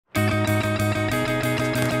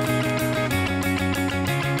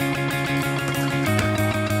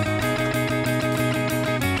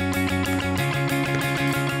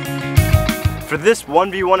For this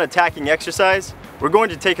 1v1 attacking exercise, we're going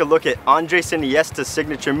to take a look at Andres Iniesta's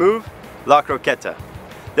signature move, La Croqueta.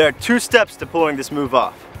 There are 2 steps to pulling this move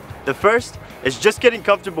off. The first is just getting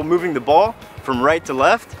comfortable moving the ball from right to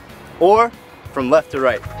left or from left to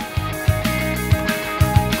right.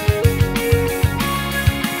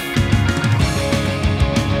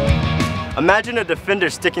 Imagine a defender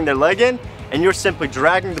sticking their leg in and you're simply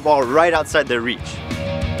dragging the ball right outside their reach.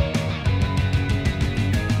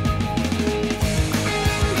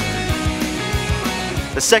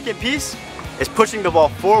 The second piece is pushing the ball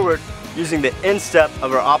forward using the instep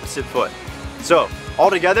of our opposite foot. So, all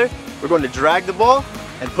together, we're going to drag the ball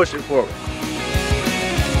and push it forward.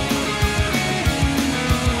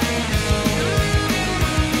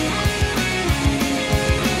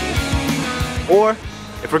 Or,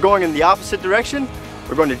 if we're going in the opposite direction,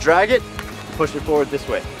 we're going to drag it and push it forward this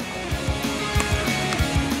way.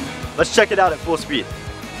 Let's check it out at full speed.